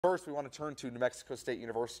First, we want to turn to New Mexico State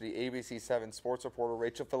University ABC 7 sports reporter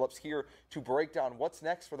Rachel Phillips here to break down what's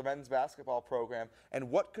next for the men's basketball program and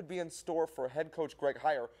what could be in store for head coach Greg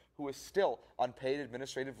Heyer, who is still on paid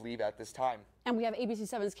administrative leave at this time. And we have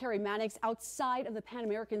ABC 7's Carrie Mannix outside of the Pan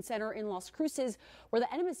American Center in Las Cruces, where the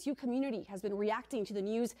NMSU community has been reacting to the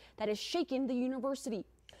news that has shaken the university.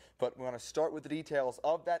 But we want to start with the details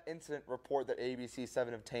of that incident report that ABC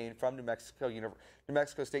 7 obtained from New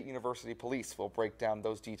Mexico State University Police. We'll break down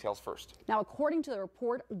those details first. Now, according to the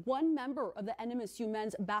report, one member of the NMSU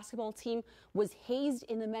men's basketball team was hazed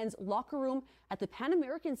in the men's locker room at the Pan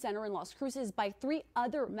American Center in Las Cruces by 3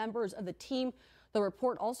 other members of the team. The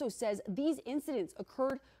report also says these incidents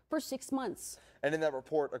occurred for 6 months. And in that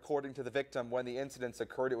report, according to the victim, when the incidents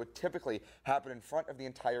occurred, it would typically happen in front of the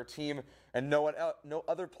entire team, and no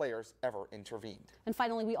other players ever intervened. And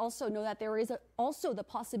finally, we also know that there is also the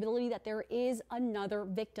possibility that there is another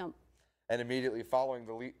victim. And immediately following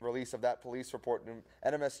the release of that police report,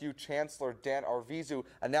 NMSU Chancellor Dan Arvizu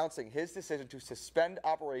announcing his decision to suspend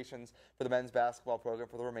operations for the men's basketball program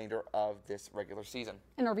for the remainder of this regular season.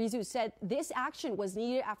 And Arvizu said this action was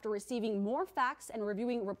needed after receiving more facts and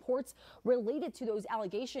reviewing reports related to those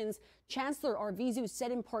allegations. Chancellor Arvizu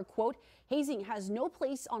said in part, quote, "Hazing has no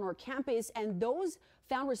place on our campus, and those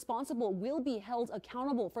found responsible will be held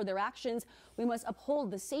accountable for their actions. We must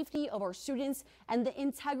uphold the safety of our students and the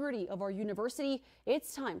integrity of our university.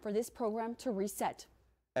 It's time for this program to reset."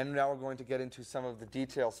 And now we're going to get into some of the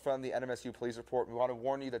details from the NMSU police report. We want to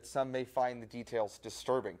warn you that some may find the details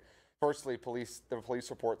disturbing. Firstly, the police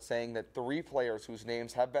report saying that 3 players whose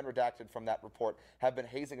names have been redacted from that report have been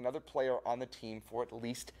hazing another player on the team for at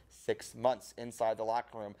least 6 months inside the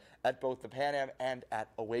locker room at both the Pan Am and at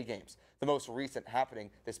away games. The most recent happening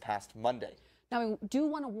this past Monday. Now, we do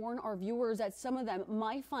want to warn our viewers that some of them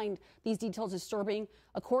might find these details disturbing.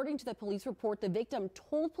 According to the police report, the victim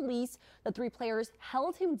told police the 3 players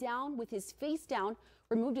held him down with his face down,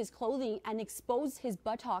 removed his clothing, and exposed his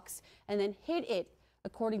buttocks, and then hid it.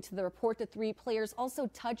 According to the report, the 3 players also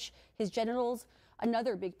touched his genitals.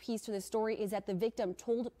 Another big piece to this story is that the victim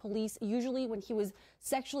told police usually when he was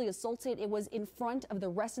sexually assaulted, it was in front of the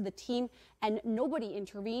rest of the team and nobody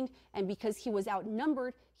intervened. And because he was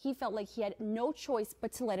outnumbered, he felt like he had no choice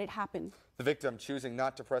but to let it happen. The victim choosing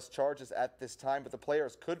not to press charges at this time, but the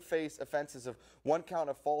players could face offenses of 1 count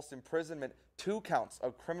of false imprisonment, 2 counts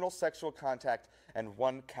of criminal sexual contact, and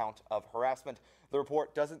 1 count of harassment. The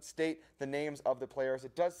report doesn't state the names of the players.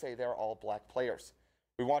 It does say they're all black players.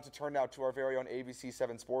 We want to turn now to our very own ABC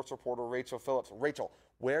 7 sports reporter, Rachel Phillips. Rachel,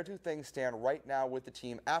 where do things stand right now with the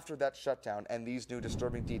team after that shutdown and these new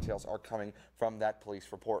disturbing details are coming from that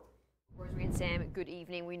police report? Rosemary and Sam, good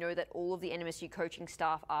evening. We know that all of the NMSU coaching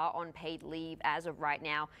staff are on paid leave as of right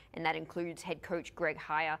now, and that includes head coach Greg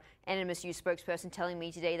Heyer. NMSU spokesperson telling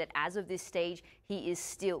me today that as of this stage, he is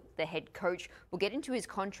still the head coach. We'll get into his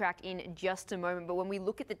contract in just a moment, but when we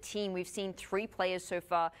look at the team, we've seen 3 players so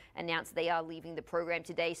far announce they are leaving the program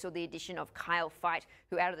today. So the addition of Kyle Fight,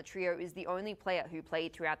 who out of the trio is the only player who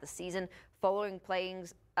played throughout the season, following playing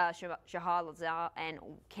Shahar Lazar and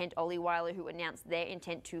Kent Oliweiler, who announced their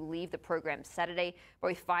intent to leave the program Saturday.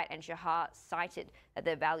 Both Fight and Shahar cited that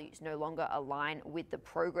their values no longer align with the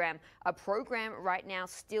program. A program right now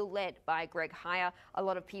still led by Greg Heyer. A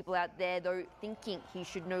lot of people out there, though, thinking he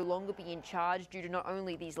should no longer be in charge due to not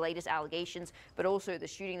only these latest allegations, but also the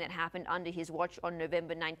shooting that happened under his watch on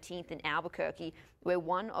November 19th in Albuquerque, where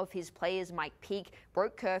one of his players, Mike Peake,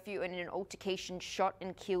 broke curfew and in an altercation shot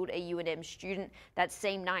and killed a UNM student. That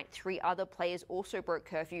same night, 3 other players also broke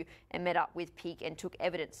curfew and met up with Peake and took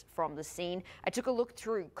evidence from the scene. I took a look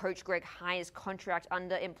through Coach Greg Heyer's contract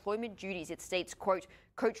under employment duties. It states, quote,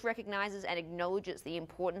 "Coach recognizes and acknowledges the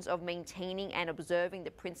importance of maintaining and observing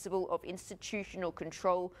the principle of institutional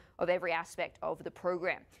control of every aspect of the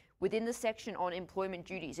program." Within the section on employment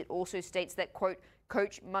duties, it also states that, quote,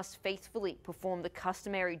 "Coach must faithfully perform the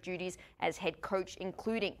customary duties as head coach,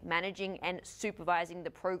 including managing and supervising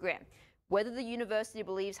the program." Whether the university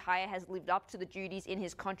believes Heyer has lived up to the duties in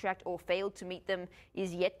his contract or failed to meet them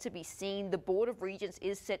is yet to be seen. The Board of Regents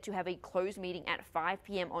is set to have a closed meeting at 5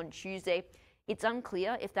 p.m. on Tuesday. It's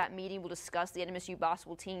unclear if that meeting will discuss the NMSU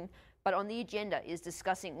basketball team, but on the agenda is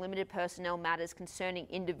discussing limited personnel matters concerning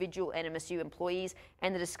individual NMSU employees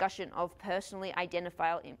and the discussion of personally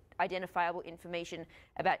identifiable information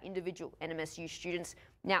about individual NMSU students.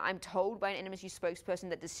 Now, I'm told by an NMSU spokesperson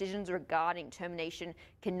that decisions regarding termination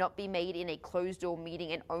cannot be made in a closed-door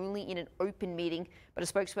meeting and only in an open meeting, but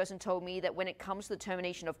a spokesperson told me that when it comes to the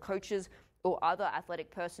termination of coaches, or other athletic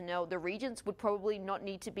personnel, the regents would probably not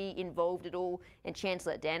need to be involved at all, and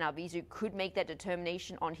Chancellor Dan Arvizu could make that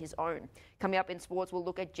determination on his own. Coming up in sports, we'll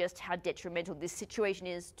look at just how detrimental this situation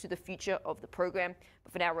is to the future of the program.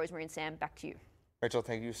 But for now, Rosemary and Sam, back to you. Rachel,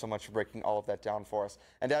 thank you so much for breaking all of that down for us.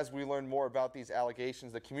 And as we learn more about these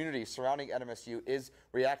allegations, the community surrounding NMSU is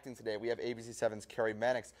reacting today. We have ABC7's Carrie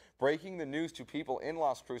Mannix breaking the news to people in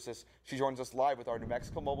Las Cruces. She joins us live with our New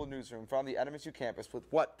Mexico Mobile Newsroom from the NMSU campus with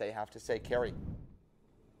what they have to say. Carrie.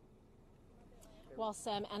 Well,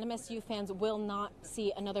 Sam, NMSU fans will not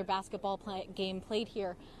see another basketball game played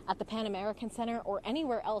here at the Pan American Center or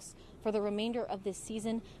anywhere else for the remainder of this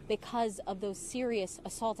season because of those serious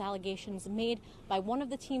assault allegations made by one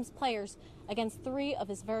of the team's players against 3 of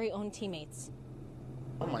his very own teammates.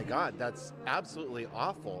 Oh my God, that's absolutely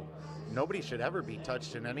awful. Nobody should ever be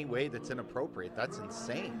touched in any way that's inappropriate. That's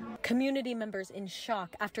insane. Community members in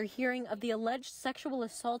shock after hearing of the alleged sexual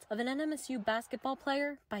assault of an NMSU basketball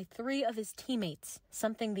player by 3 of his teammates.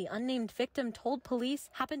 Something the unnamed victim told police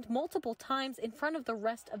happened multiple times in front of the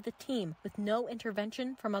rest of the team with no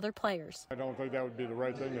intervention from other players. I don't think that would be the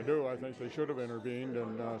right thing to do. I think they should have intervened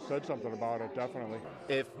and said something about it, definitely.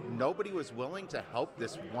 If nobody was willing to help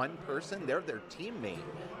this one person, they're their teammate.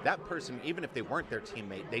 That person, even if they weren't their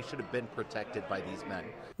teammate, they should have been protected by these men.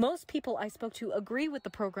 Most people I spoke to agree with the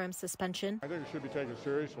program's suspension. I think it should be taken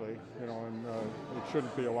seriously, and it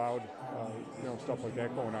shouldn't be allowed, stuff like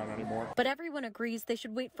that going on anymore. But everyone agrees they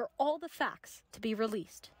should wait for all the facts to be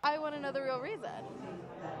released. I want to know the real reason,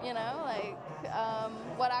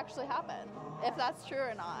 what actually happened, if that's true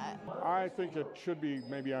or not. I think it should be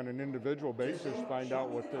maybe on an individual basis, find out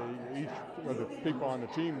what each of the people on the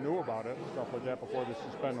team knew about it, stuff like that, before they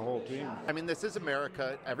suspend the whole team. I mean, this is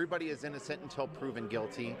America. Everybody is innocent until proven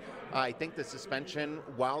guilty. I think the suspension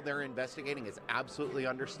while they're investigating is absolutely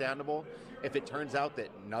understandable. If it turns out that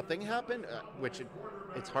nothing happened,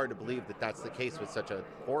 it's hard to believe that that's the case with such a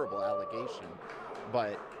horrible allegation.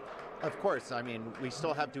 But of course, I mean, we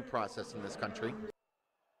still have due process in this country.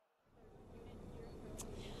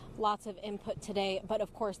 Lots of input today, but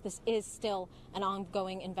of course this is still an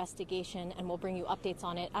ongoing investigation and we'll bring you updates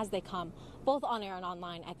on it as they come, both on air and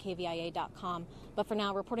online at kvia.com. But for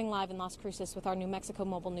now, reporting live in Las Cruces with our New Mexico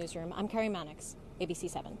Mobile Newsroom, I'm Carrie Mannix,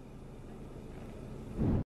 ABC7.